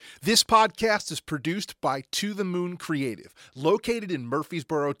This podcast is produced by To the Moon Creative, located in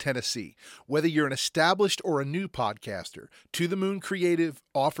Murfreesboro, Tennessee. Whether you're an established or a new podcaster, To the Moon Creative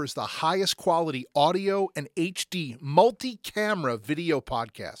offers the highest quality audio and HD multi-camera video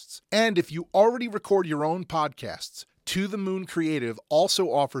podcasts. And if you already record your own podcasts, To the Moon Creative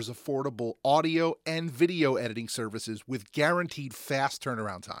also offers affordable audio and video editing services with guaranteed fast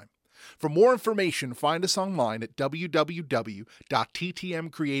turnaround time. For more information, find us online at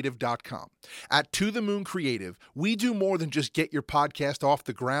www.ttmcreative.com. At To the Moon Creative, we do more than just get your podcast off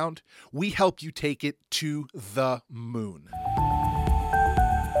the ground. We help you take it to the moon.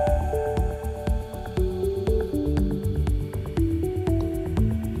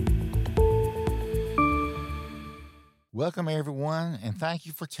 Welcome, everyone, and thank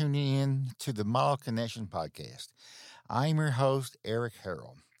you for tuning in to the Model Connection podcast. I'm your host, Eric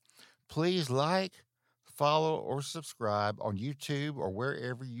Harrell. Please like, follow, or subscribe on YouTube or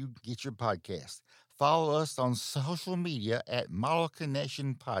wherever you get your podcasts. Follow us on social media at Model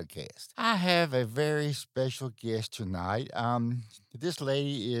Connection Podcast. I have a very special guest tonight. This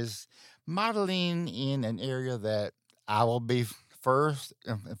lady is modeling in an area that I will be first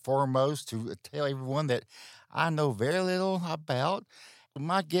and foremost to tell everyone that I know very little about.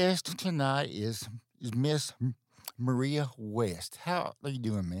 My guest tonight is Miss MARIYA West. How are you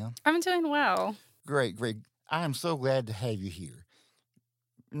doing, ma'am? I'm doing well. Great. I am so glad to have you here.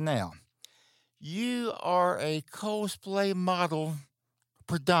 Now, you are a cosplay model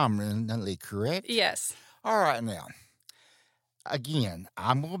predominantly, correct? Yes. All right, now, again,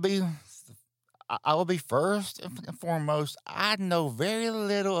 I will be first and foremost. I know very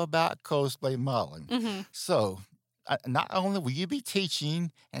little about cosplay modeling. Mm-hmm. So, not only will you be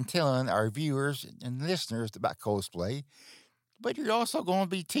teaching and telling our viewers and listeners about cosplay, but you're also going to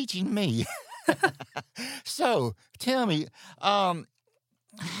be teaching me. So, tell me,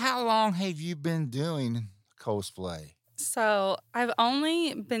 how long have you been doing cosplay? So I've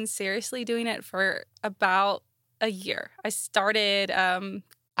only been seriously doing it for about a year. I started...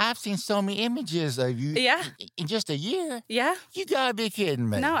 I've seen so many images of you in just a year. Yeah. You gotta be kidding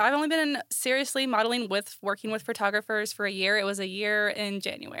me. No, I've only been seriously working with photographers for a year. It was a year in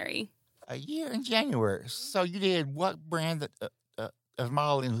January. A year in January. So you did what brand of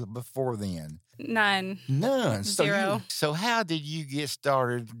modeling before then? None. So Zero. So how did you get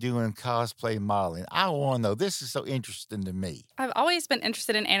started doing cosplay modeling? I want to know. This is so interesting to me. I've always been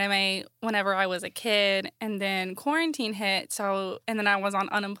interested in anime whenever I was a kid, and then quarantine hit, and then I was on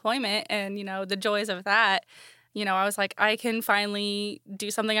unemployment, and, the joys of that, I was like, I can finally do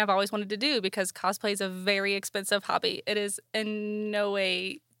something I've always wanted to do, because cosplay is a very expensive hobby. It is in no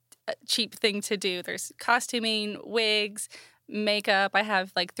way a cheap thing to do. There's costuming, wigs, makeup. I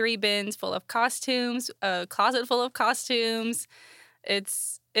have like 3 bins full of costumes, a closet full of costumes.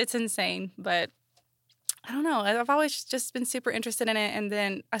 It's insane, but I don't know. I've always just been super interested in it, and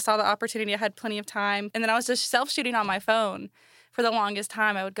then I saw the opportunity. I had plenty of time, and then I was just self-shooting on my phone for the longest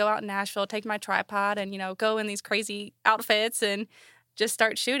time. I would go out in Nashville, take my tripod, and go in these crazy outfits and just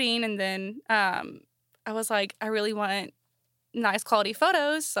start shooting. And then I was like, I really want nice quality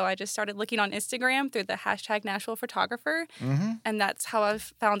photos, so I just started looking on Instagram through the hashtag Nashville photographer, and that's how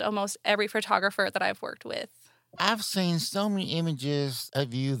I've found almost every photographer that I've worked with. I've seen so many images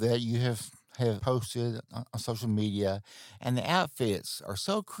of you that you have posted on social media, and the outfits are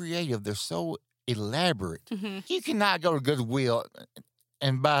so creative. They're so elaborate. Mm-hmm. You cannot go to Goodwill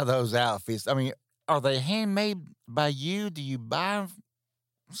and buy those outfits. I mean, are they handmade by you? Do you buy them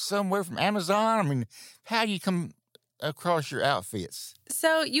somewhere from Amazon? I mean, how do you come across your outfits?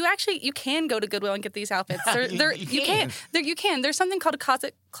 So you can go to Goodwill and get these outfits. You can. There's something called a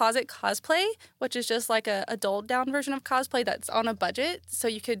closet cosplay, which is just like a dulled down version of cosplay that's on a budget. So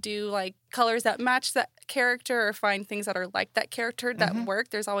you could do like colors that match that character, or find things that are like that character that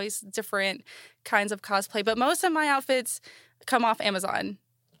work. There's always different kinds of cosplay, but most of my outfits come off Amazon.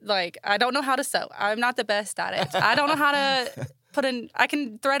 Like, I don't know how to sew. I'm not the best at it. I don't know how to I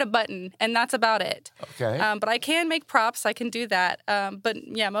can thread a button, and that's about it. Okay. But I can make props. I can do that. But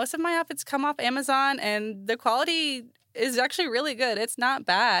yeah, most of my outfits come off Amazon, and the quality is actually really good. It's not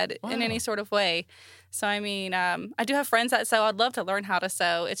bad in any sort of way. So, I mean, I do have friends that sew. I'd love to learn how to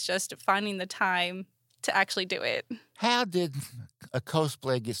sew. It's just finding the time to actually do it. How did a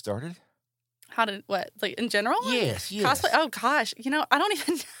cosplay get started? How did what? Like in general? Yes. Cosplay? Oh gosh, I don't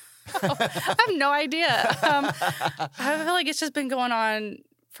even know. I have no idea. I feel like it's just been going on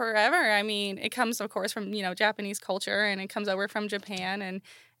forever. I mean, it comes, of course, from, Japanese culture, and it comes over from Japan and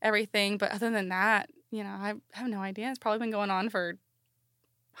everything. But other than that, I have no idea. It's probably been going on for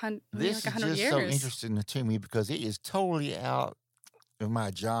This like 100 is just years. so interesting to me because it is totally out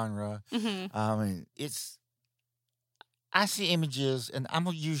my genre. Mm-hmm. I mean, I see images, and I'm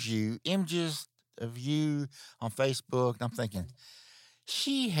gonna use images of you on Facebook, and I'm thinking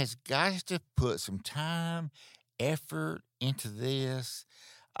she has got to put some time, effort into this.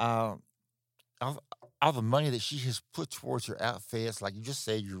 Uh, all, all the money that she has put towards her outfits, like you just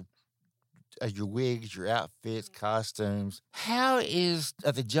said, your wigs, your outfits, costumes. How is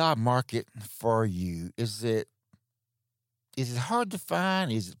the job market for you? Is it hard to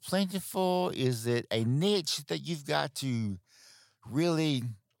find? Is it plentiful? Is it a niche that you've got to really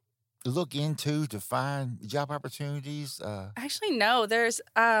look into to find job opportunities? Actually, no.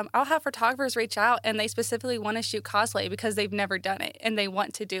 I'll have photographers reach out and they specifically want to shoot cosplay because they've never done it and they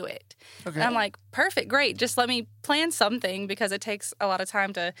want to do it. Okay. And I'm like, perfect, great. Just let me plan something because it takes a lot of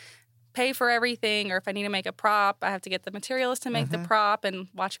time to pay for everything. Or if I need to make a prop, I have to get the materials to make the prop and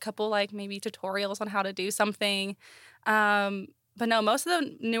watch a couple, like maybe tutorials on how to do something. But no, most of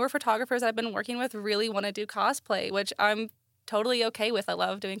the newer photographers I've been working with really want to do cosplay, which I'm totally okay with. I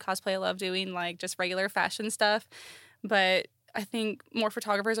love doing cosplay. I love doing like just regular fashion stuff. But I think more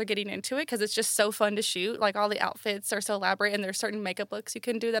photographers are getting into it because it's just so fun to shoot. Like all the outfits are so elaborate and there's certain makeup looks you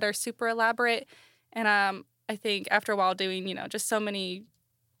can do that are super elaborate. And I think after a while doing, just so many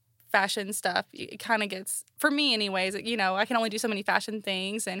fashion stuff, it kind of gets, for me anyways, I can only do so many fashion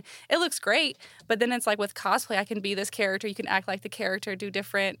things and it looks great. But then it's like with cosplay, I can be this character. You can act like the character, do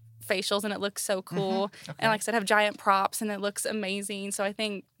different facials and it looks so cool. Okay. And like I said, have giant props and it looks amazing. So I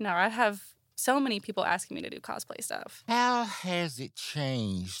think, I have so many people asking me to do cosplay stuff. How has it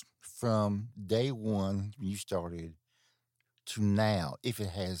changed from day one when you started to now, if it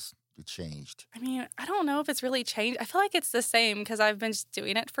has changed? I mean, I don't know if it's really changed. I feel like it's the same because I've been just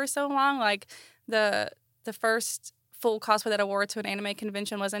doing it for so long. Like the first full cosplay that I wore to an anime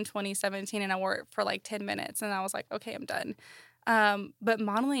convention was in 2017 and I wore it for like 10 minutes and I was like, okay, I'm done. But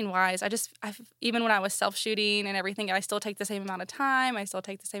modeling wise, even when I was self-shooting and everything, I still take the same amount of time. I still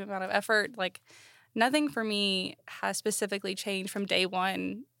take the same amount of effort. Like nothing for me has specifically changed from day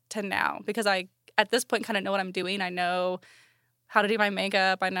one to now because I, at this point, kind of know what I'm doing. I know how to do my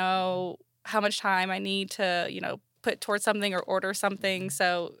makeup. I know how much time I need to, put towards something or order something.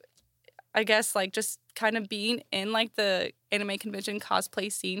 So I guess like just kind of being in like the anime convention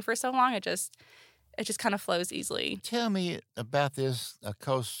cosplay scene for so long, it just kind of flows easily. Tell me about this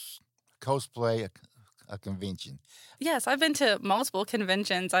cosplay a convention. Yes, I've been to multiple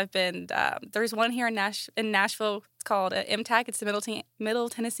conventions. I've been there's one here in Nashville. It's called MTAC. It's the Middle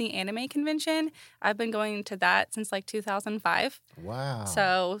Tennessee Anime Convention. I've been going to that since like 2005. Wow.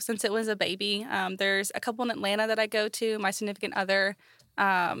 So since it was a baby, there's a couple in Atlanta that I go to. My significant other,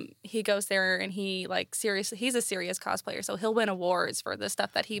 he goes there and he's a serious cosplayer. So he'll win awards for the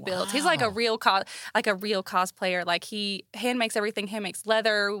stuff that he builds. He's like a real cosplayer. Like he hand makes everything. Hand makes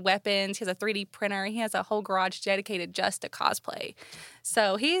leather, weapons. He has a 3D printer. He has a whole garage dedicated just to cosplay.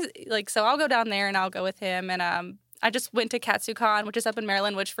 So so I'll go down there and I'll go with him. And I just went to KatsuCon, which is up in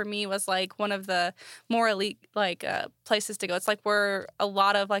Maryland, which for me was like one of the more elite places to go. It's like where a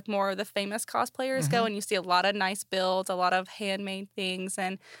lot of like more of the famous cosplayers go, and you see a lot of nice builds, a lot of handmade things.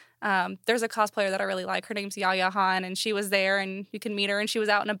 And there's a cosplayer that I really like. Her name's Yaya Han, and she was there, and you can meet her. And she was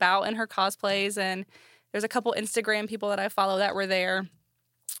out and about in her cosplays. And there's a couple Instagram people that I follow that were there.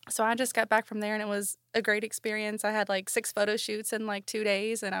 So I just got back from there, and it was a great experience. I had like 6 photo shoots in like 2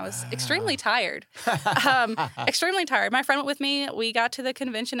 days, and I was extremely tired. Extremely tired. My friend went with me. We got to the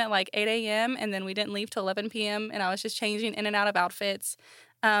convention at like 8 a.m., and then we didn't leave till 11 p.m., and I was just changing in and out of outfits.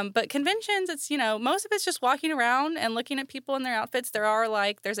 But conventions, it's, most of it's just walking around and looking at people in their outfits.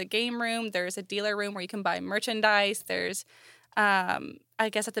 There's a game room. There's a dealer room where you can buy merchandise. There's I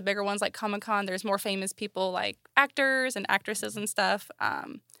guess at the bigger ones like Comic-Con, there's more famous people like actors and actresses and stuff.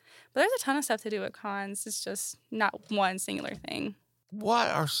 But there's a ton of stuff to do at cons. It's just not one singular thing. What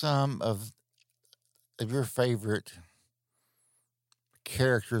are some of your favorite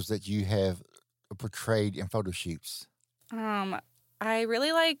characters that you have portrayed in photo shoots? I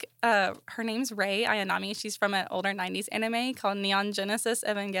really like, her name's Rei Ayanami. She's from an older 90s anime called Neon Genesis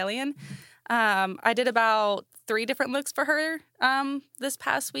Evangelion. I did about 3 different looks for her this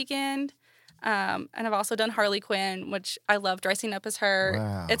past weekend. And I've also done Harley Quinn, which I love dressing up as her.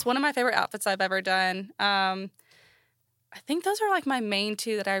 Wow. It's one of my favorite outfits I've ever done. I think those are like my main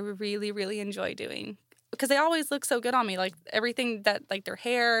 2 that I really, really enjoy doing because they always look so good on me. Like everything that, like their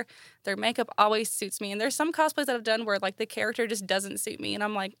hair, their makeup always suits me. And there's some cosplays that I've done where like the character just doesn't suit me. And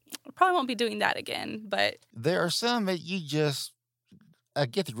I'm like, I probably won't be doing that again. But there are some that you just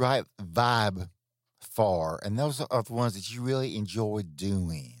get the right vibe for, and those are the ones that you really enjoy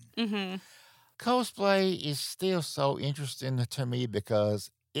doing. mm-hmm. cosplay is still so interesting to me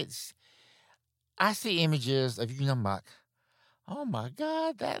because I see images of you and I'm like, oh my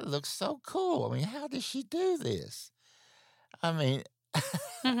God, that looks so cool. I mean, how did she do this? I mean,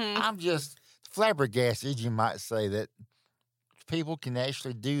 Mm-hmm. I'm just flabbergasted, you might say, that people can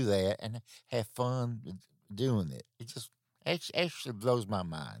actually do that and have fun doing it. It just actually blows my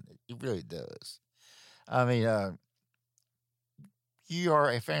mind. It really does. I mean, you are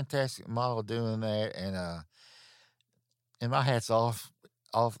a fantastic model doing that, and my hat's off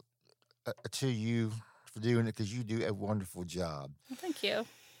to you for doing it because you do a wonderful job. Well, thank you.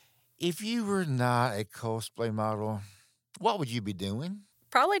 If you were not a cosplay model, what would you be doing?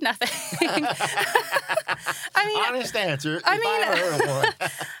 Probably nothing. I mean, Honest answer. I if mean, I ever heard one.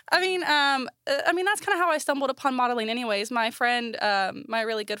 I mean, that's kind of how I stumbled upon modeling. Anyways, my friend, my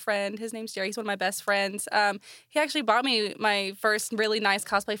really good friend, his name's Jerry. He's one of my best friends. He actually bought me my first really nice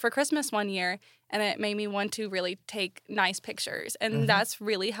cosplay for Christmas one year, and it made me want to really take nice pictures. And that's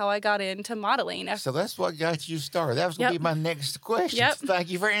really how I got into modeling. So that's what got you started. That was going to be my next question. Yep. Thank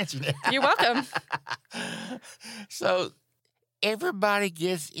you for answering it. You're welcome. So everybody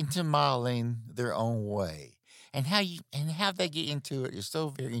gets into modeling their own way. And how they get into it is so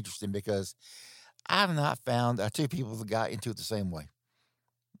very interesting because I've not found two people that got into it the same way.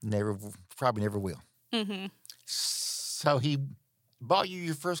 Probably never will. Mm-hmm. So he bought you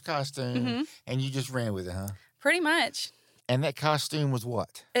your first costume and you just ran with it, huh? Pretty much. And that costume was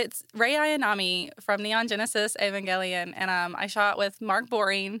what? It's Rei Ayanami from Neon Genesis Evangelion. And I shot with Mark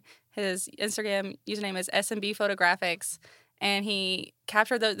Boring. His Instagram username is SMB Photographics. And he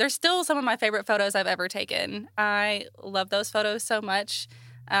captured those. They're still some of my favorite photos I've ever taken. I love those photos so much.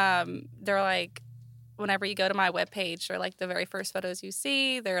 They're like, whenever you go to my webpage, they're like the very first photos you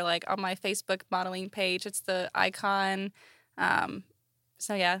see. They're like on my Facebook modeling page. It's the icon.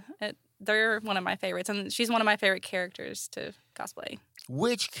 So yeah, they're one of my favorites. And she's one of my favorite characters to cosplay.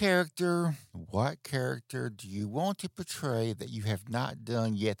 What character do you want to portray that you have not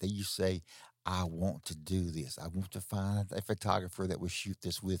done yet that you say, I want to do this. I want to find a photographer that will shoot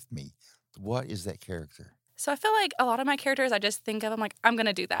this with me. What is that character? So I feel like a lot of my characters, I just think of, I'm like, I'm going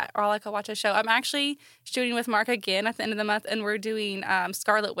to do that. Or like I'll watch a show. I'm actually shooting with Mark again at the end of the month, and we're doing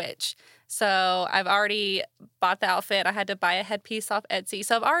Scarlet Witch. So I've already bought the outfit. I had to buy a headpiece off Etsy.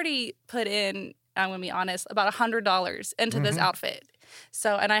 So I've already put in, I'm going to be honest, about $100 into this outfit.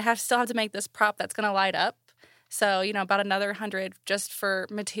 So, and I still have to make this prop that's going to light up. So, about another 100 just for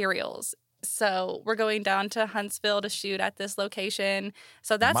materials. So we're going down to Huntsville to shoot at this location.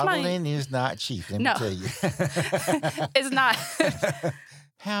 So that's Modeling is not cheap, let me tell you. It's not.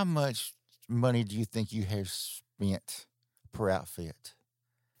 How much money do you think you have spent per outfit?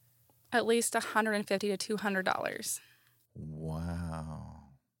 At least $150 to $200. Wow.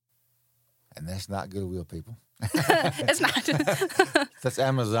 And that's not Goodwill, people. It's not. That's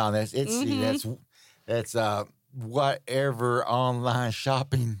Amazon. That's whatever online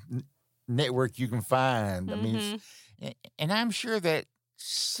shopping network you can find. I mean, and I'm sure that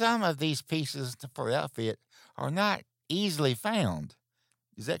some of these pieces for the outfit are not easily found.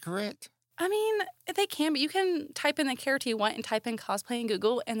 Is that correct? I mean, they can, but you can type in the character you want and type in cosplay in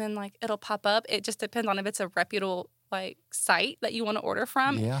Google, and then it'll pop up. It just depends on if it's a reputable site that you want to order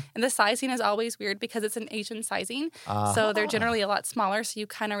from. Yeah. And the sizing is always weird because it's an Asian sizing. So they're generally a lot smaller. So you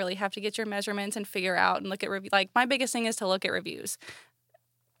kind of really have to get your measurements and figure out and look at reviews. My biggest thing is to look at reviews.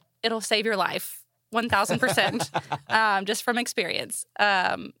 It'll save your life 1,000%, just from experience.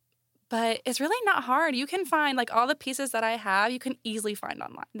 But it's really not hard. You can find all the pieces that I have, you can easily find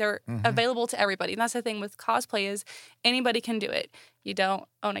online. They're available to everybody. And that's the thing with cosplay is anybody can do it. You don't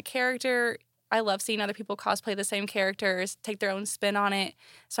own a character. I love seeing other people cosplay the same characters, take their own spin on it.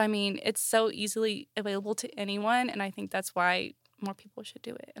 So, I mean, it's so easily available to anyone. And I think that's why more people should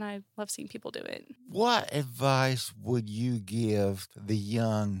do it. And I love seeing people do it. What advice would you give the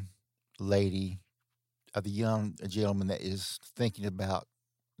young lady or the young gentleman that is thinking about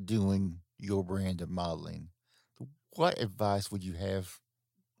doing your brand of modeling? What advice would you have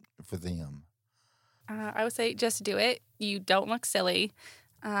for them? I would say just do it. You don't look silly.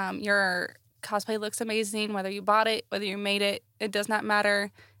 Your cosplay looks amazing, whether you bought it, whether you made it. It does not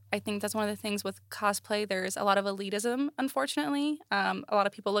matter. I think that's one of the things with cosplay. There's a lot of elitism, unfortunately. A lot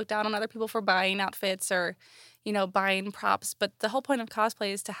of people look down on other people for buying outfits or, buying props. But the whole point of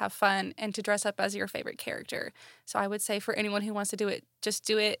cosplay is to have fun and to dress up as your favorite character. So I would say for anyone who wants to do it, just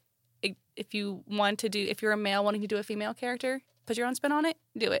do it. If you're a male wanting to do a female character, put your own spin on it,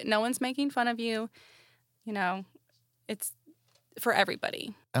 do it. No one's making fun of you. It's for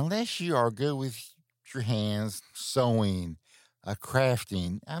everybody. Unless you are good with your hands, sewing,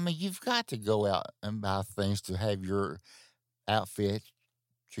 crafting. I mean, you've got to go out and buy things to have your outfit,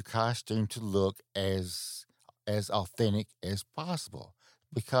 your costume to look as authentic as possible.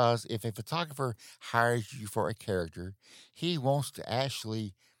 Because if a photographer hires you for a character, he wants to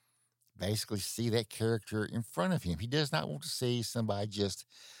actually basically see that character in front of him. He does not want to see somebody just,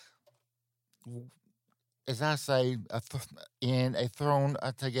 as I say, in a thrown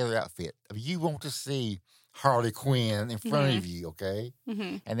together outfit. You want to see Harley Quinn in front of you, okay?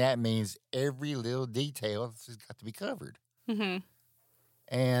 Mm-hmm. And that means every little detail has got to be covered. Mm-hmm.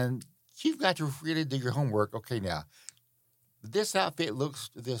 And you've got to really do your homework. Okay, now, this outfit looks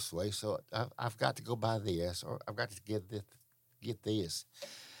this way, so I've got to go buy this, or I've got to get this.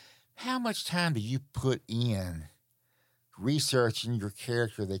 How much time do you put in researching your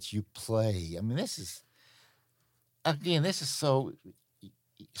character that you play? I mean, this is so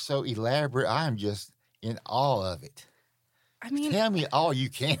elaborate. I'm just in awe of it. I mean, tell me all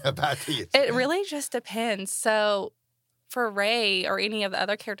you can about this. It really just depends. So for Ray or any of the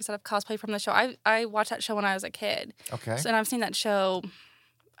other characters that I've cosplayed from the show, I watched that show when I was a kid. Okay. So, and I've seen that show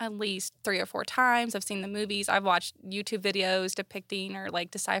at least 3 or 4 times. I've seen the movies. I've watched YouTube videos depicting or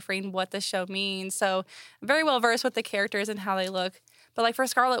like deciphering what the show means. So I'm very well versed with the characters and how they look. But like for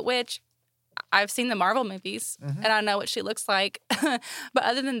Scarlet Witch, I've seen the Marvel movies and I know what she looks like. But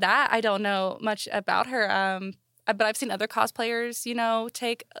other than that, I don't know much about her. But I've seen other cosplayers,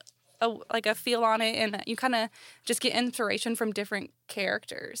 take a feel on it, and you kind of just get inspiration from different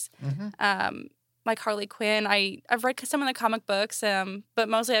characters. Like Harley Quinn, I've read some of the comic books, but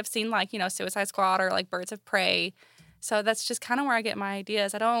mostly I've seen like Suicide Squad or like Birds of Prey. So that's just kind of where I get my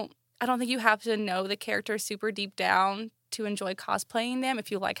ideas. I don't think you have to know the character super deep down to enjoy cosplaying them. If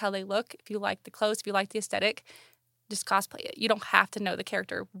you like how they look, if you like the clothes, if you like the aesthetic, just cosplay it. You don't have to know the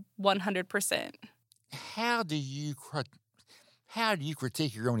character 100%. How do you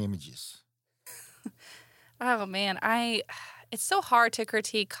critique your own images? Oh man, it's so hard to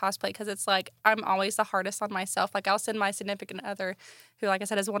critique cosplay because it's like I'm always the hardest on myself. Like I'll send my significant other, who like I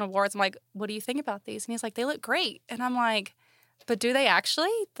said has won awards. I'm like, what do you think about these? And he's like, they look great. And I'm like, but do they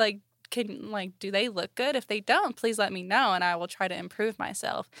actually? Like, do they look good? If they don't, please let me know and I will try to improve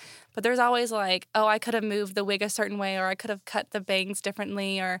myself. But there's always like, oh, I could have moved the wig a certain way, or I could have cut the bangs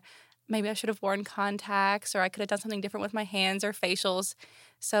differently, or maybe I should have worn contacts, or I could have done something different with my hands or facials.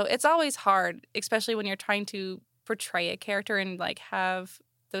 So it's always hard, especially when you're trying to portray a character and like have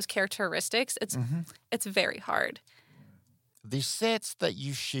those characteristics. It's very hard. The sets that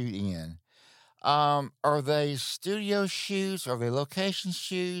you shoot in, are they studio shoots? Are they location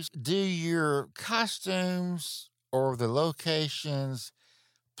shoots? Do your costumes or the locations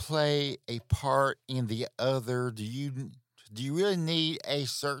play a part in the other? Do you really need a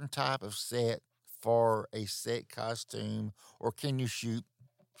certain type of set for a set costume, or can you shoot,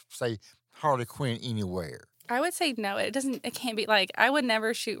 say, Harley Quinn anywhere? I would say no. It can't be like, I would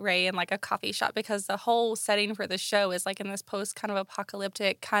never shoot Ray in like a coffee shop because the whole setting for the show is like in this post kind of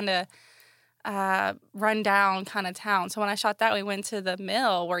apocalyptic kind of run down kind of town. So when I shot that, we went to the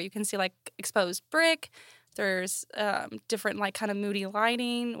mill where you can see like exposed brick. There's different like kind of moody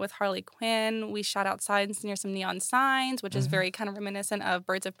lighting with Harley Quinn. We shot outside near some neon signs, which is very kind of reminiscent of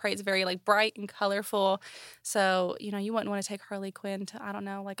Birds of Prey. It's very like bright and colorful. So, you wouldn't want to take Harley Quinn to, I don't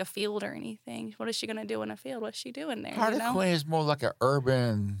know, like a field or anything. What is she going to do in a field? What's she doing there? Harley Quinn is more like an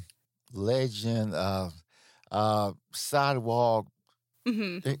urban legend of sidewalk,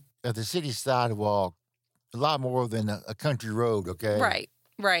 the city sidewalk, a lot more than a country road, okay?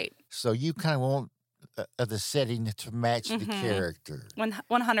 Right. So you kind of want the setting to match the character. 100%.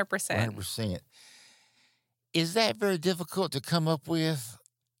 100%. Is that very difficult to come up with?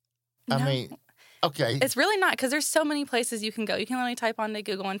 No. I mean, okay. It's really not, because there's so many places you can go. You can literally type onto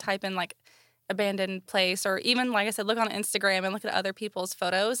Google and type in like abandoned place, or even, like I said, look on Instagram and look at other people's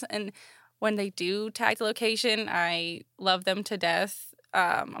photos. And when they do tag the location, I love them to death.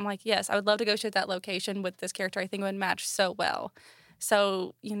 I'm like, yes, I would love to go shoot that location with this character. I think it would match so well.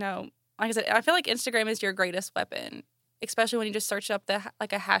 So, like I said, I feel like Instagram is your greatest weapon, especially when you just search up a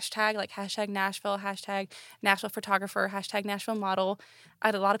hashtag, like hashtag Nashville, hashtag Nashville photographer, hashtag Nashville model.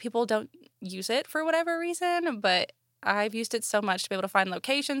 A lot of people don't use it for whatever reason, but I've used it so much to be able to find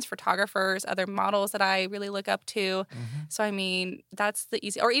locations, photographers, other models that I really look up to. So, I mean, that's the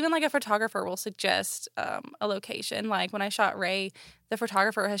easy, or even like a photographer will suggest a location. Like when I shot Ray, the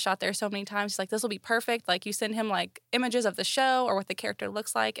photographer has shot there so many times. He's like, this will be perfect. Like you send him like images of the show or what the character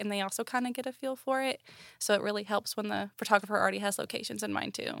looks like, and they also kind of get a feel for it. So it really helps when the photographer already has locations in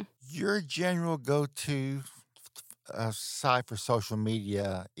mind too. Your general go-to site for social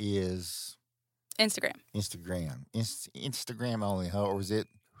media is? Instagram. Instagram only, huh? Or is it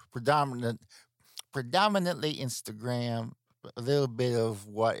predominantly Instagram? A little bit of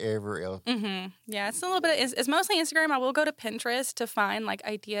whatever else. Yeah, it's a little bit. It's mostly Instagram. I will go to Pinterest to find like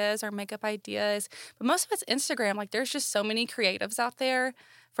ideas or makeup ideas, but most of it's Instagram. Like, there's just so many creatives out there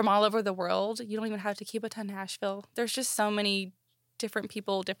from all over the world. You don't even have to keep it to Nashville. There's just so many different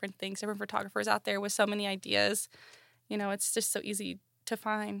people, different things, different photographers out there with so many ideas. You know, it's just so easy to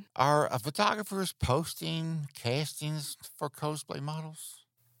find. Are photographers posting castings for cosplay models?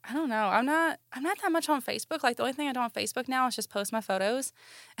 I don't know. I'm not that much on Facebook. Like, the only thing I do on Facebook now is just post my photos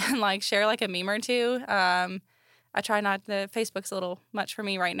and like share like a meme or two. I try not to. Facebook's a little much for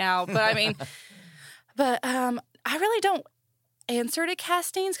me right now, but I mean, I really don't answer to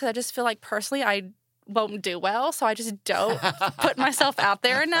castings because I just feel like personally I won't do well, so I just don't put myself out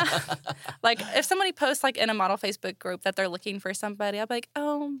there enough. Like, if somebody posts like in a model Facebook group that they're looking for somebody, I'll be like,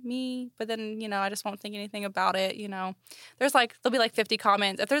 oh, me. But then, you know, I just won't think anything about it. You know, there'll be like 50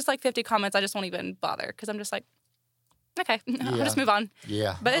 comments. If there's like 50 comments, I just won't even bother because I'm just like, okay, I'll just move on.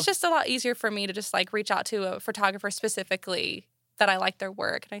 Yeah. But it's just a lot easier for me to just like reach out to a photographer specifically that I like their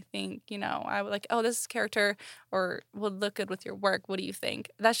work. And I think, you know, I would like, oh, this character or would look good with your work. What do you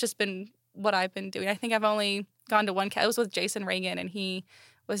think? That's just been what I've been doing. I think I've only gone to one. It was with Jason Reagan, and he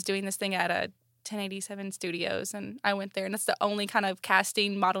was doing this thing at a 1087 Studios, and I went there, and that's the only kind of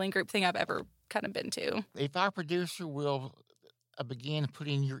casting modeling group thing I've ever kind of been to. If our producer will begin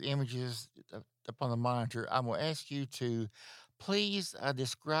putting your images up on the monitor, I'm going to ask you to please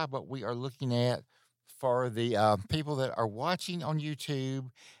describe what we are looking at for the people that are watching on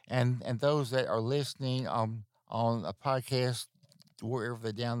YouTube and those that are listening on a podcast, wherever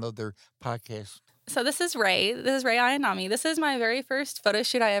they download their podcast. So this is Ray. This is Ray Ayanami. This is my very first photo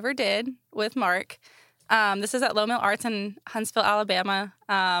shoot I ever did with Mark. This is at Low Mill Arts in Huntsville, Alabama.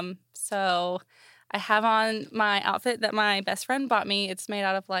 So I have on my outfit that my best friend bought me. It's made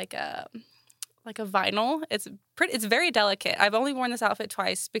out of like a vinyl. It's very delicate. I've only worn this outfit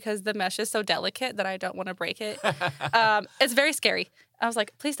twice because the mesh is so delicate that I don't want to break it. It's very scary. I was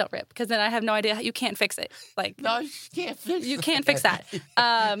like, please don't rip, because then I have no idea. You can't fix it. Like, no, you can't fix it. You can't fix that.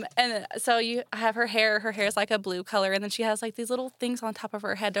 And so I have her hair. Her hair is like a blue color, and then she has like these little things on top of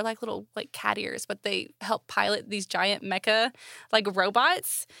her head. They're like little like cat ears, but they help pilot these giant mecha like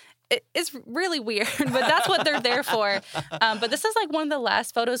robots. It's really weird, but that's what they're there for. But this is like one of the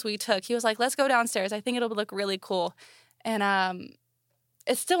last photos we took. He was like, let's go downstairs. I think it'll look really cool. And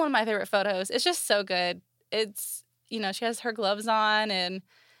it's still one of my favorite photos. It's just so good. It's, you know, she has her gloves on and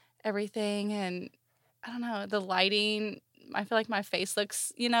everything. And I don't know, the lighting, I feel like my face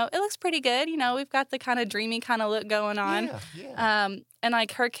looks, you know, it looks pretty good. You know, we've got the kind of dreamy kind of look going on. Yeah. And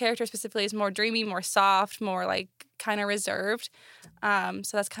like her character specifically is more dreamy, more soft, more like kind of reserved. So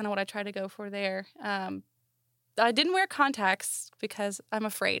that's kind of what I try to go for there. I didn't wear contacts because I'm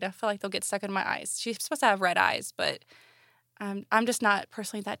afraid. I feel like they'll get stuck in my eyes. She's supposed to have red eyes, but I'm just not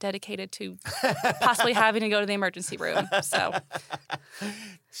personally that dedicated to possibly having to go to the emergency room.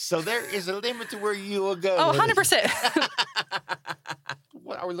 So there is a limit to where you will go. Oh, 100%.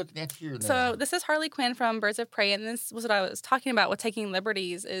 What are we looking at here now? So this is Harley Quinn from Birds of Prey, and this was what I was talking about with taking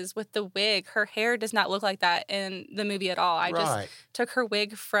liberties, is with the wig. Her hair does not look like that in the movie at all. I just took her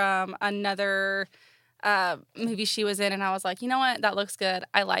wig from another movie she was in, and I was like, you know what? That looks good.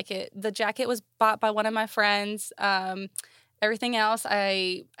 I like it. The jacket was bought by one of my friends. Everything else,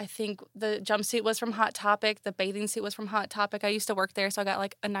 I think the jumpsuit was from Hot Topic. The bathing suit was from Hot Topic. I used to work there, so I got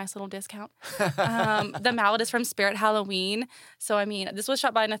like a nice little discount. The mallet is from Spirit Halloween. So, I mean, this was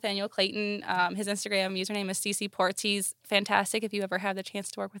shot by Nathaniel Clayton. His Instagram username is CC Ports. He's fantastic. If you ever have the chance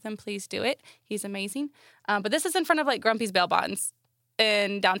to work with him, please do it. He's amazing. But this is in front of like Grumpy's Bail Bonds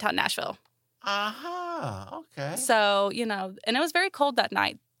in downtown Nashville. Okay. So, you know, and it was very cold that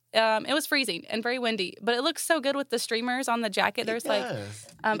night. It was freezing and very windy, but it looks so good with the streamers on the jacket. There's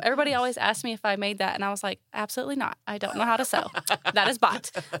everybody always asks me if I made that, and I was like, absolutely not. I don't know how to sew. That is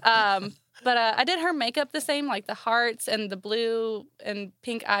bought. But I did her makeup the same, like the hearts and the blue and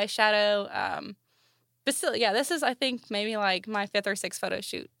pink eyeshadow. But still, yeah, this is, I think, maybe like my 5th or 6th photo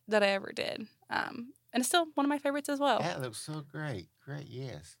shoot that I ever did. And it's still one of my favorites as well. That looks so great. Great,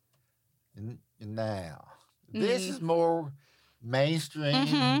 yes. And now, this is more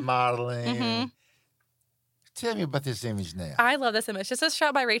mainstream modeling. Tell me about this image now. I love this image. This is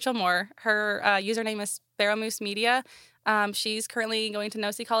shot by Rachel Moore. Her username is Sparrow Moose Media. She's currently going to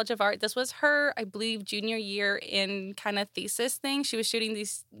Nosy College of Art. This was her, I believe, junior year in kind of thesis thing. She was shooting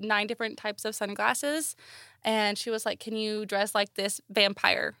these 9 different types of sunglasses. And she was like, can you dress like this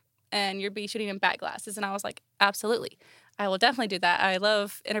vampire? And you'll be shooting in bat glasses. And I was like, absolutely. I will definitely do that. I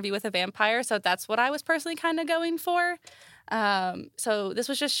love Interview with a Vampire, so that's what I was personally kind of going for. So this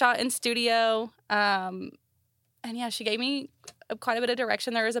was just shot in studio. And yeah, she gave me quite a bit of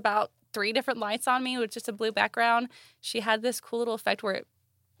direction. There was about 3 different lights on me with just a blue background. She had this cool little effect where it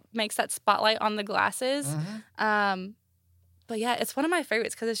makes that spotlight on the glasses. But yeah, it's one of my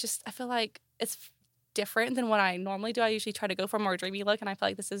favorites because it's just, I feel like it's different than what I normally do. I usually try to go for a more dreamy look, and I feel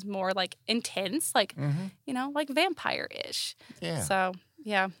like this is more like intense, like, you know, like vampire-ish. Yeah. So,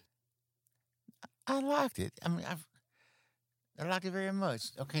 yeah. I liked it. I mean, I liked it very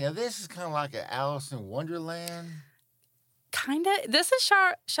much. Okay, now this is kind of like an Alice in Wonderland. Kind of. This is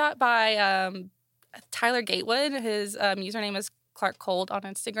shot by Tyler Gatewood. His username is Clark Cold on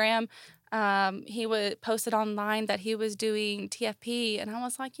Instagram. He would posted online that he was doing TFP, and I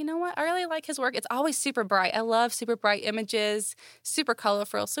was like, you know what? I really like his work. It's always super bright. I love super bright images, super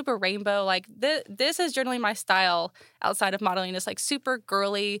colorful, super rainbow. Like this is generally my style outside of modeling. It's like super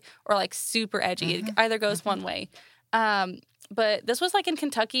girly or like super edgy. It either goes one way. But this was like in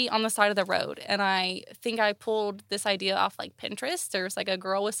Kentucky on the side of the road. And I think I pulled this idea off like Pinterest. There's like a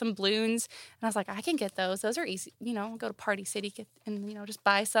girl with some balloons. And I was like, I can get those. Those are easy. You know, go to Party City and, you know, just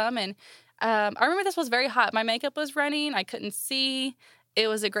buy some. And I remember this was very hot. My makeup was running. I couldn't see. It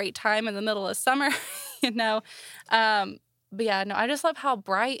was a great time in the middle of summer, you know. But yeah, no, I just love how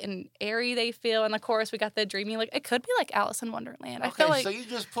bright and airy they feel. And of course, we got the dreamy look. It could be like Alice in Wonderland. Okay, I feel like, so you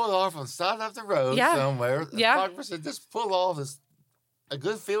just pull off on the side of the road somewhere. Yeah. Just pull off a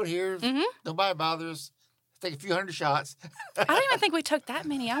good field here. Nobody bothers. Take a few hundred shots. I don't even think we took that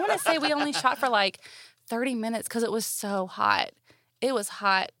many. I want to say we only shot for like 30 minutes because it was so hot. It was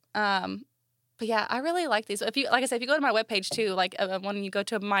hot. But yeah, I really like these. If you, like I said, if you go to my webpage too, like when you go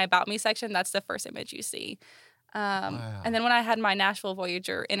to my About Me section, that's the first image you see. Wow. And then when I had my Nashville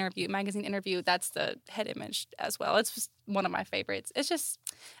Voyager magazine interview, that's the head image as well. It's just one of my favorites. It's just,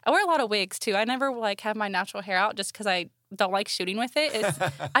 I wear a lot of wigs too. I never like have my natural hair out just because I don't like shooting with it.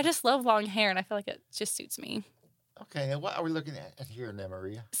 I just love long hair, and I feel like it just suits me. Okay, now what are we looking at here now,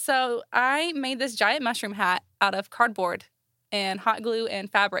 Maria? So I made this giant mushroom hat out of cardboard and hot glue and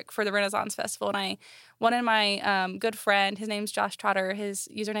fabric for the Renaissance Festival. And I wanted my good friend, his name's Josh Trotter, his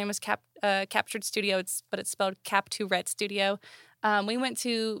username is Captured Studio, but it's spelled Cap2Red Studio. We went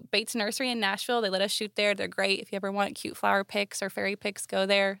to Bates Nursery in Nashville. They let us shoot there. They're great. If you ever want cute flower pics or fairy pics, go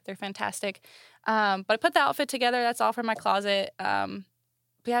there. They're fantastic. But I put the outfit together. That's all from my closet.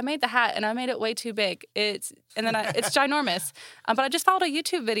 But yeah, I made the hat, and I made it way too big. It's ginormous. But I just followed a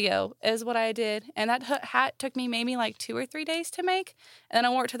YouTube video is what I did. And that hat took me maybe like 2 or 3 days to make. And then I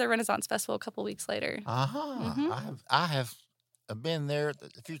wore it to the Renaissance Festival a couple weeks later. I have been there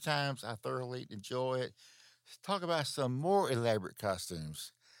a few times. I thoroughly enjoy it. Let's talk about some more elaborate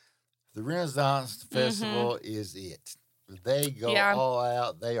costumes. The Renaissance Festival is it. They go all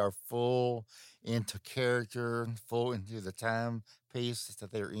out. They are full into character, full into the timepiece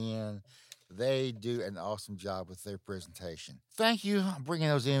that they're in. They do an awesome job with their presentation. Thank you for bringing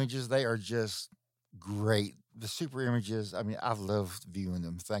those images. They are just great. The super images, I mean, I've loved viewing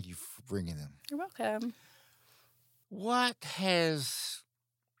them. Thank you for bringing them. You're welcome. What has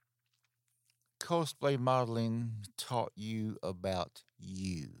cosplay modeling taught you about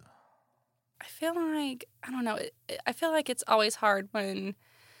you? I feel like, I don't know, I feel like it's always hard when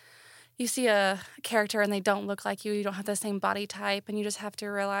you see a character and they don't look like you don't have the same body type, and you just have to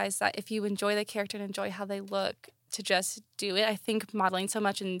realize that if you enjoy the character and enjoy how they look, to just do it. I think modeling so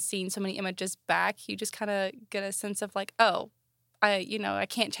much and seeing so many images back, you just kind of get a sense of like, oh, I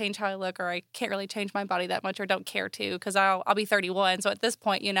can't change how I look, or I can't really change my body that much, or don't care to, because I'll be 31. So at this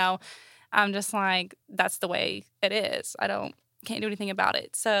point, I'm just like, that's the way it is. Can't do anything about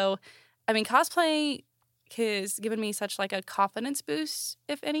it. So, I mean, cosplay has given me such like a confidence boost,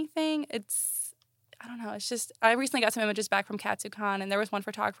 if anything. I don't know. It's just, I recently got some images back from KatsuCon, and there was one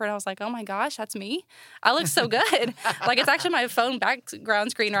photographer, and I was like, oh my gosh, that's me. I look so good. Like, it's actually my phone background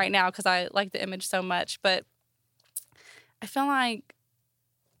screen right now because I like the image so much. But I feel like,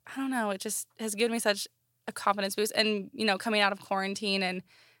 I don't know, it just has given me such a confidence boost. And, coming out of quarantine and,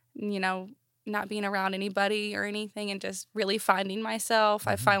 not being around anybody or anything and just really finding myself.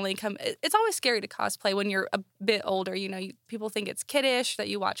 I finally it's always scary to cosplay when you're a bit older. People think it's kiddish that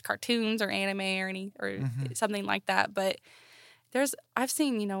you watch cartoons or anime or something like that. But I've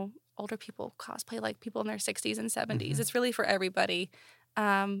seen, older people cosplay, like people in their 60s and 70s. It's really for everybody.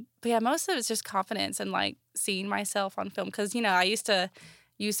 But yeah, most of it's just confidence and like seeing myself on film. Because, I used to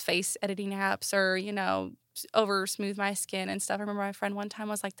use face editing apps or, over smooth my skin and stuff. I remember my friend one time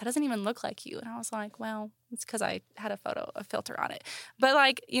was like, that doesn't even look like you. And I was like, well, it's because I had a filter on it. But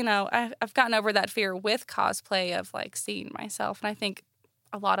like, I've gotten over that fear with cosplay of like seeing myself. And I think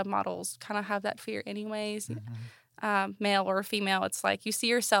a lot of models kind of have that fear anyways. Male or female, it's like you see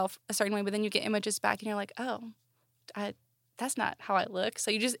yourself a certain way, but then you get images back and you're like, oh, that's not how I look.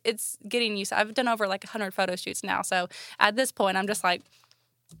 So it's getting used. I've done over like 100 photo shoots now. So at this point, I'm just like,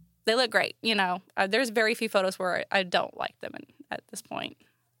 they look great. There's very few photos where I don't like them at this point.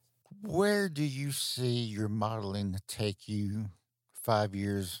 Where do you see your modeling take you 5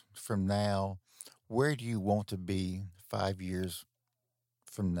 years from now? Where do you want to be 5 years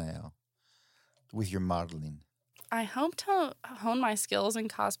from now with your modeling? I hope to hone my skills in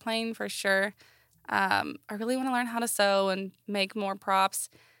cosplaying for sure. I really want to learn how to sew and make more props.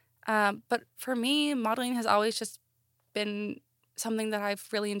 But for me, modeling has always just been something that I've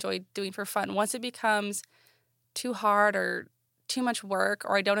really enjoyed doing for fun. Once it becomes too hard or too much work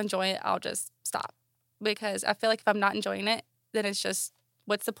or I don't enjoy it, I'll just stop. Because I feel like if I'm not enjoying it, then it's just,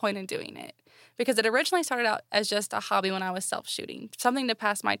 what's the point in doing it? Because it originally started out as just a hobby when I was self-shooting, something to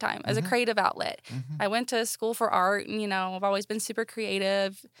pass my time as a creative outlet. I went to school for art and, I've always been super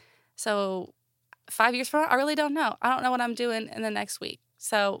creative. So 5 years from now, I really don't know. I don't know what I'm doing in the next week.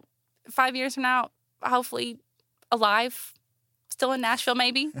 So 5 years from now, hopefully alive, still in Nashville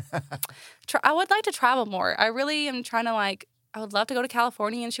maybe. I would like to travel more. I really am trying to I would love to go to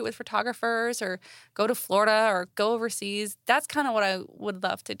California and shoot with photographers or go to Florida or go overseas. That's kind of what I would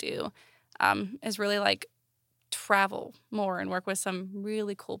love to do, is really travel more and work with some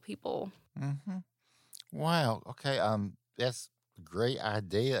really cool people. Mm-hmm. Wow. Okay. That's a great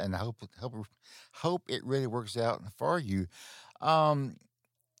idea, and I hope it really works out for you.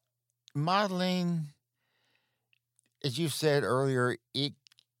 Modeling, as you said earlier, it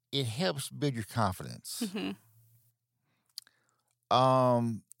helps build your confidence.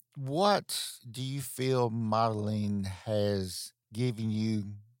 What do you feel modeling has given you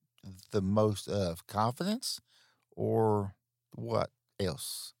the most of? Confidence or what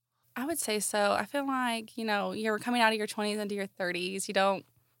else? I would say so. I feel like, you're coming out of your 20s into your 30s. You don't,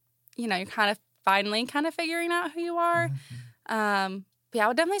 you're kind of finally kind of figuring out who you are. But yeah, I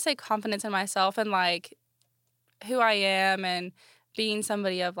would definitely say confidence in myself and who I am and being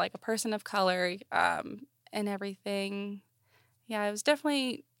somebody of a person of color and everything. Yeah, it was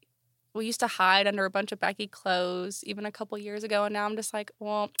definitely, we used to hide under a bunch of baggy clothes even a couple years ago. And now I'm just like,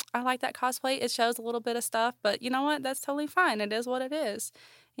 well, I like that cosplay. It shows a little bit of stuff, but you know what? That's totally fine. It is what it is.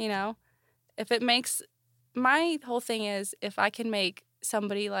 If it makes, my whole thing is if I can make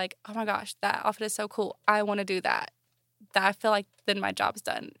somebody oh my gosh, that outfit is so cool. I want to do that. I feel like then my job's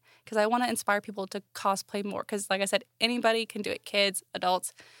done. Because I want to inspire people to cosplay more. Because like I said, anybody can do it. Kids,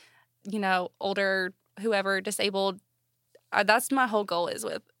 adults, older, whoever, disabled. That's my whole goal is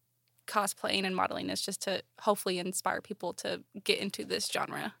with cosplaying and modeling, is just to hopefully inspire people to get into this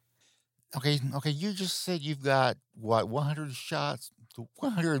genre. Okay. You just said you've got 100 shots,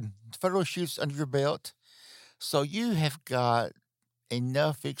 100 photo shoots under your belt. So you have got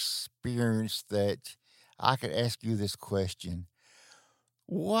enough experience that I could ask you this question.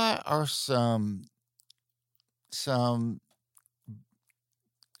 What are some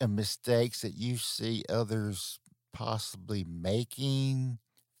mistakes that you see others possibly making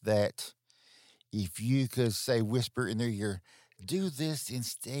that if you could say, whisper in their ear, do this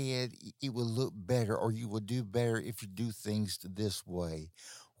instead, it will look better, or you will do better if you do things this way?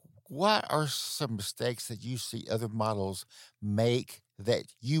 What are some mistakes that you see other models make that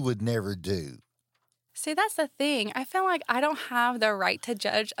you would never do? See, that's the thing. I feel like I don't have the right to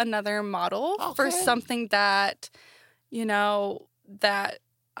judge another model for something that, that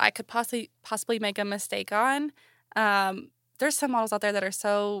I could possibly make a mistake on. There's some models out there that are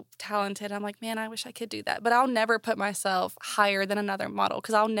so talented. I'm like, man, I wish I could do that. But I'll never put myself higher than another model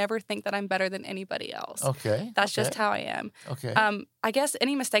because I'll never think that I'm better than anybody else. Okay. That's just how I am. Okay. I guess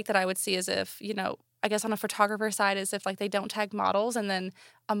any mistake that I would see is if, I guess on a photographer side is if they don't tag models and then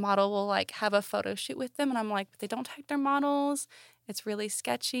a model will have a photo shoot with them. And I'm like, but they don't tag their models. It's really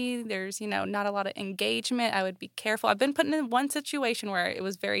sketchy. There's, not a lot of engagement. I would be careful. I've been put in one situation where it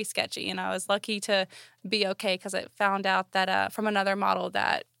was very sketchy and I was lucky to be okay because I found out that from another model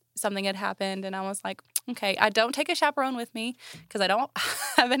that something had happened. And I was like, okay, I don't take a chaperone with me because I don't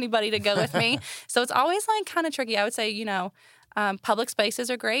have anybody to go with me. So it's always kind of tricky. I would say, public spaces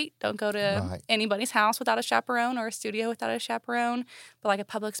are great. Don't go to anybody's house without a chaperone or a studio without a chaperone. But a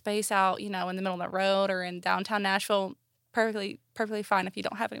public space out, in the middle of the road or in downtown Nashville, perfectly fine if you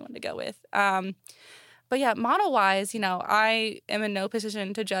don't have anyone to go with. But yeah, model wise, I am in no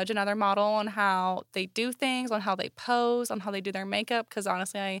position to judge another model on how they do things, on how they pose, on how they do their makeup. Because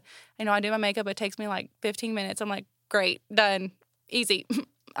honestly, I do my makeup. It takes me like 15 minutes. I'm like, great, done, easy.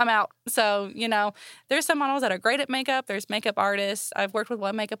 I'm out. So, there's some models that are great at makeup. There's makeup artists. I've worked with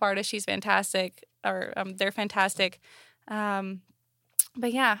one makeup artist. She's fantastic, or they're fantastic. But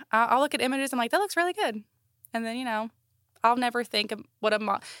yeah, I'll look at images. I'm like, that looks really good. And then, I'll never think of what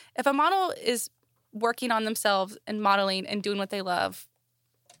if a model is working on themselves and modeling and doing what they love,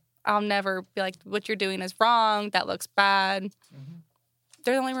 I'll never be like, what you're doing is wrong. That looks bad. Mm-hmm.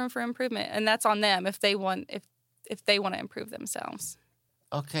 There's only room for improvement, and that's on them if they want to improve themselves.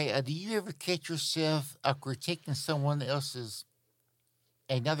 Okay. Do you ever catch yourself critiquing someone else's,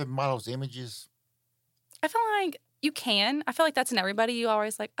 another model's images? I feel like you can. I feel like that's in everybody. You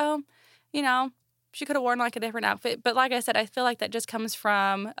always like, oh, she could have worn like a different outfit. But like I said, I feel like that just comes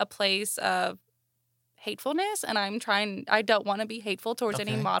from a place of hatefulness, and I don't want to be hateful towards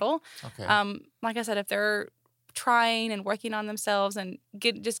any model. Okay. Like I said, if they're trying and working on themselves and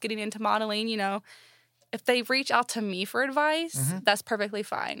getting into modeling, if they reach out to me for advice, that's perfectly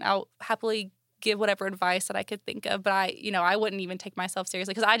fine. I'll happily give whatever advice that I could think of, but I wouldn't even take myself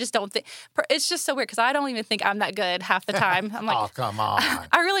seriously because I just don't think, it's just so weird because I don't even think I'm that good half the time. I'm like, oh, come on.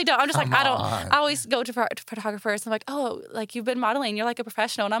 I really don't. I'm just come like, on. I always go to photographers and I'm like, oh, like you've been modeling, you're like a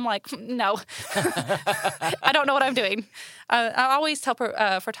professional. And I'm like, no, I don't know what I'm doing. I always tell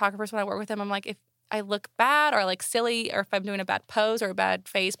photographers when I work with them, I'm like, if I look bad or like silly or if I'm doing a bad pose or a bad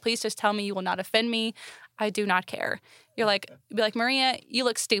face, please just tell me. You will not offend me. I do not care. You're like, be like, Mariya, you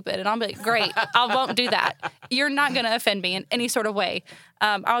look stupid. And I'll be like, great, I won't do that. You're not going to offend me in any sort of way.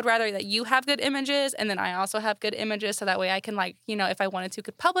 I would rather that you have good images and then I also have good images so that way I can if I wanted to,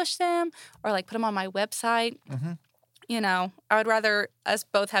 could publish them or like put them on my website. Mm-hmm. I would rather us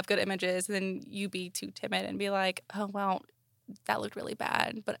both have good images than you be too timid and be like, oh, well, that looked really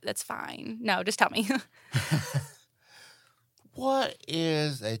bad, but that's fine. No, just tell me. What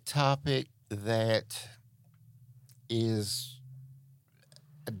is a topic that is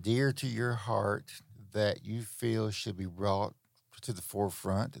dear to your heart that you feel should be brought to the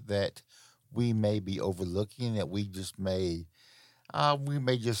forefront that we may be overlooking, that we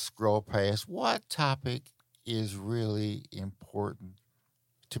may just scroll past? What topic is really important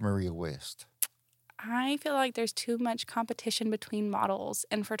to Mariya West? I feel like there's too much competition between models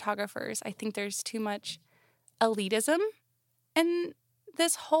and photographers. I think there's too much elitism in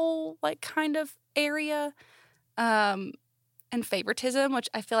this whole kind of area, and favoritism, which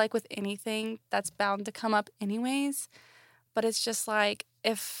I feel like with anything that's bound to come up anyways. But it's just like,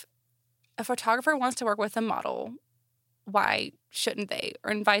 if a photographer wants to work with a model, why shouldn't they? Or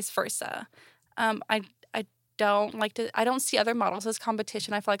and vice versa. I don't see other models as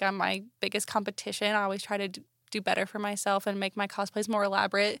competition. I feel like I'm my biggest competition. I always try to do better for myself and make my cosplays more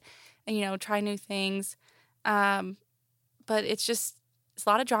elaborate and, try new things. But it's a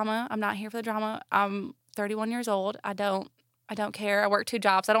lot of drama. I'm not here for the drama. I'm 31 years old. I don't care. I work 2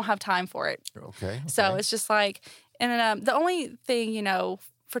 jobs. I don't have time for it. Okay. So it's just like, and the only thing,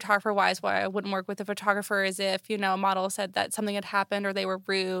 photographer-wise, why I wouldn't work with a photographer is if, a model said that something had happened or they were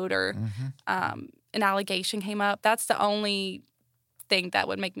rude or an allegation came up. That's the only thing that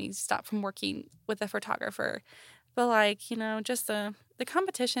would make me stop from working with a photographer. But just the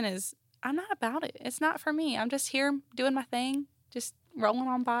competition is, I'm not about it. It's not for me. I'm just here doing my thing, just rolling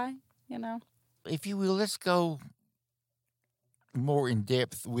on by, If you will, let's go more in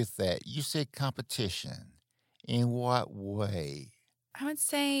depth with that. You said competition. In what way? I would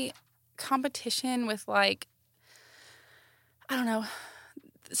say competition with I don't know.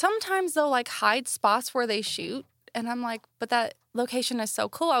 Sometimes they'll hide spots where they shoot. And I'm like, but that location is so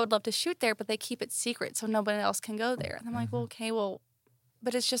cool. I would love to shoot there, but they keep it secret so nobody else can go there. And I'm like, well, okay,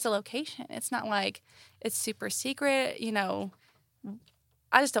 but it's just a location. It's not like it's super secret,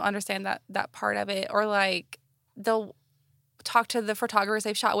 I just don't understand that part of it. Or they'll talk to the photographers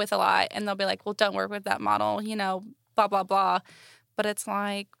they've shot with a lot and they'll be like, well, don't work with that model, blah, blah, blah. But it's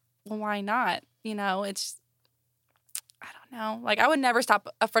like, well, why not? It's, I don't know. I would never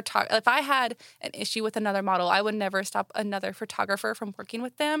stop a photographer. If I had an issue with another model, I would never stop another photographer from working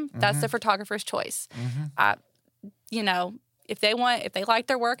with them. Mm-hmm. That's the photographer's choice. Mm-hmm. If they like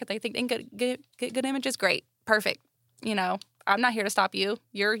their work, if they think they can get good images, great, perfect. I'm not here to stop you.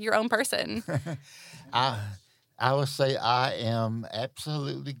 You're your own person. I would say I am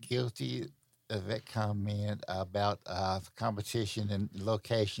absolutely guilty of that comment about competition and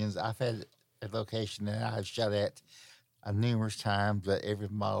locations. I've had a location that I've shot at numerous times, but every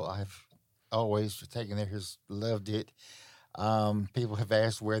model I've always taken there has loved it. People have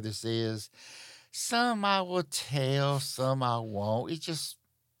asked where this is. Some I will tell, some I won't. It's just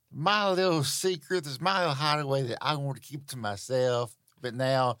my little secret. It's my little hideaway that I want to keep to myself. But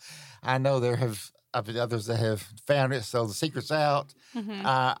now I know there have been others that have found it, so the secret's out. Hmm.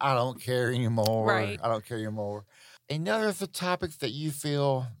 I don't care anymore. Right. I don't care anymore. Another of the topics that you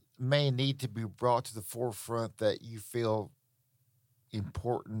feel may need to be brought to the forefront that you feel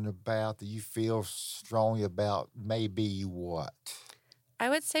important about, that you feel strongly about, may be what? I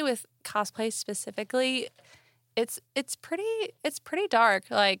would say with cosplay specifically, it's pretty dark.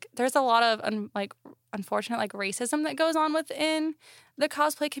 Like there's a lot of unfortunate like racism that goes on within the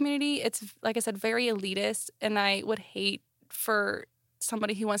cosplay community. It's like I said, very elitist, and I would hate for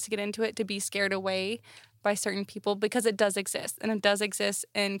somebody who wants to get into it to be scared away by certain people because it does exist, and it does exist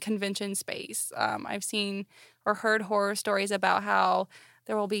in convention space. I've seen or heard horror stories about how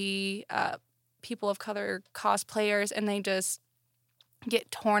there will be people of color cosplayers, and they just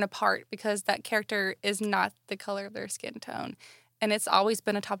get torn apart because that character is not the color of their skin tone. And it's always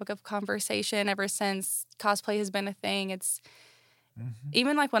been a topic of conversation ever since cosplay has been a thing. It's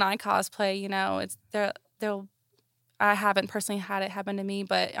even like when I cosplay, it's they'll I haven't personally had it happen to me,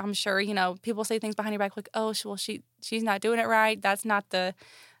 but I'm sure, people say things behind your back like, "Oh, she's not doing it right. That's not the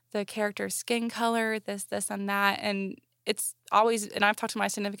character's skin color, this and that." And it's always, and I've talked to my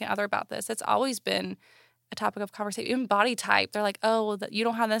significant other about this. It's always been a topic of conversation. Even body type, they're like, "Oh, well, you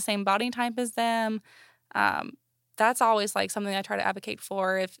don't have the same body type as them." That's always like something I try to advocate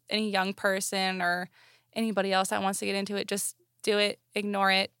for. If any young person or anybody else that wants to get into it, just do it,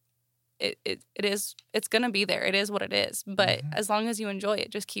 ignore it. It's gonna be there. It is what it is. But as long as you enjoy it,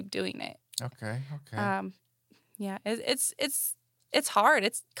 just keep doing it. Okay. Yeah, it's hard.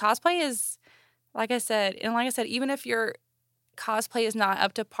 It's cosplay is like I said, even if your cosplay is not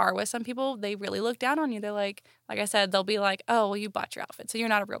up to par with some people, they really look down on you. They're like I said, they'll be like, "Oh, well, you bought your outfit, so you're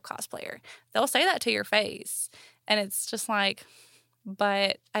not a real cosplayer." They'll say that to your face, and it's just like,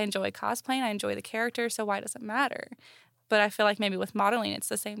 but I enjoy cosplaying. I enjoy the character, so why does it matter? But I feel like maybe with modeling, it's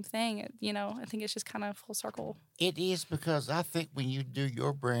the same thing. I think it's just kind of full circle. It is, because I think when you do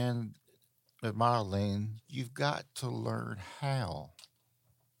your brand of modeling, you've got to learn how.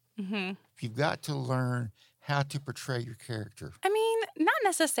 Hmm. You've got to learn how to portray your character. I mean, not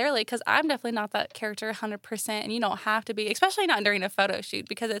necessarily, because I'm definitely not that character 100%, and you don't have to be, especially not during a photo shoot,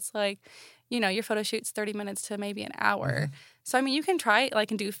 because it's like, your photo shoot's 30 minutes to maybe an hour. So, I mean, you can try it,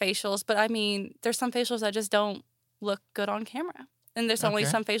 like, and do facials, but I mean, there's some facials that just don't look good on camera. And there's only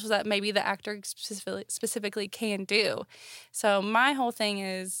some facials that maybe the actor specifically can do. So my whole thing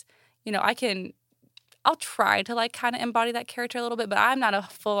is, I'll try to like kind of embody that character a little bit, but I'm not a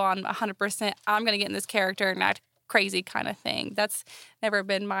full on 100%, I'm going to get in this character and act crazy kind of thing. That's never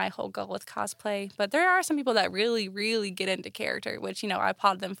been my whole goal with cosplay. But there are some people that really, really get into character, which, I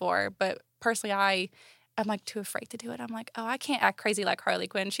applaud them for. But personally, I'm like too afraid to do it. I'm like, oh, I can't act crazy like Harley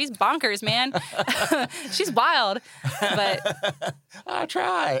Quinn. She's bonkers, man. She's wild. But I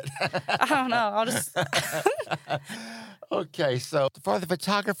tried. I don't know. I'll just. Okay, so for the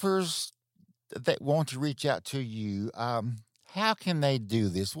photographers that want to reach out to you, how can they do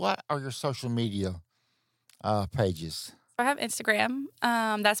this? What are your social media pages? I have Instagram.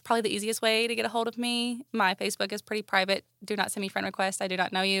 That's probably the easiest way to get a hold of me. My Facebook is pretty private. Do not send me friend requests. I do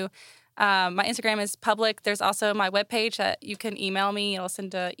not know you. My Instagram is public. There's also my webpage that you can email me. It'll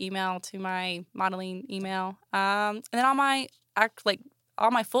send an email to my modeling email. And then all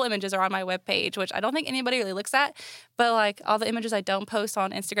my full images are on my webpage, which I don't think anybody really looks at. But like all the images I don't post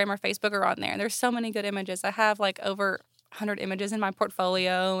on Instagram or Facebook are on there. And there's so many good images. I have like over 100 images in my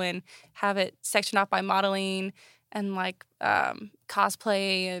portfolio and have it sectioned off by modeling and like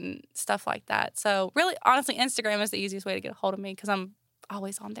cosplay and stuff like that. So really, honestly, Instagram is the easiest way to get a hold of me because I'm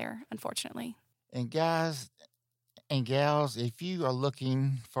always on there, unfortunately. And guys and gals, if you are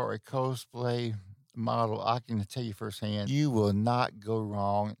looking for a cosplay model, I can tell you firsthand, you will not go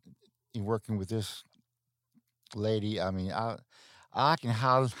wrong in working with this lady. I mean, I can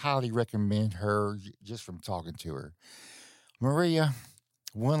highly recommend her just from talking to her. Mariya,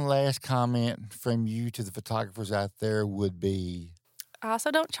 one last comment from you to the photographers out there would be? I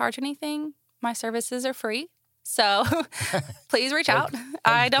also don't charge anything. My services are free. So please reach out.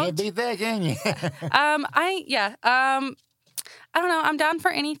 I don't. Can't beat that, can you? I don't know. I'm down for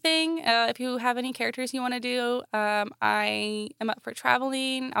anything. If you have any characters you want to do, I am up for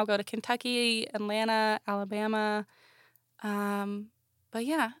traveling. I'll go to Kentucky, Atlanta, Alabama. But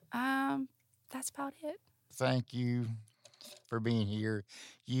yeah, that's about it. Thank you for being here.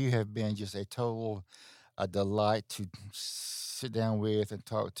 You have been just a total delight to sit down with and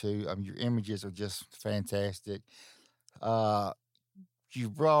talk to. Your images are just fantastic.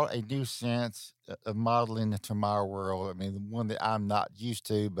 you've brought a new sense of modeling to my world. I mean, the one that I'm not used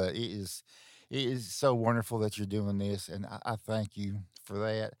to, but it is so wonderful that you're doing this, and I thank you for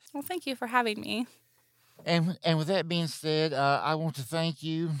that. Well, thank you for having me. And with that being said, I want to thank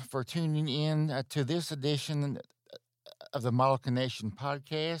you for tuning in to this edition of the Model Connection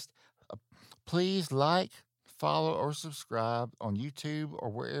podcast. Uh, Please like, follow, or subscribe on YouTube or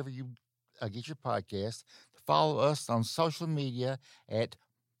wherever you get your podcast. Follow us on social media at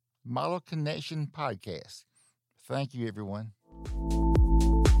Model Connection Podcast. Thank you, everyone.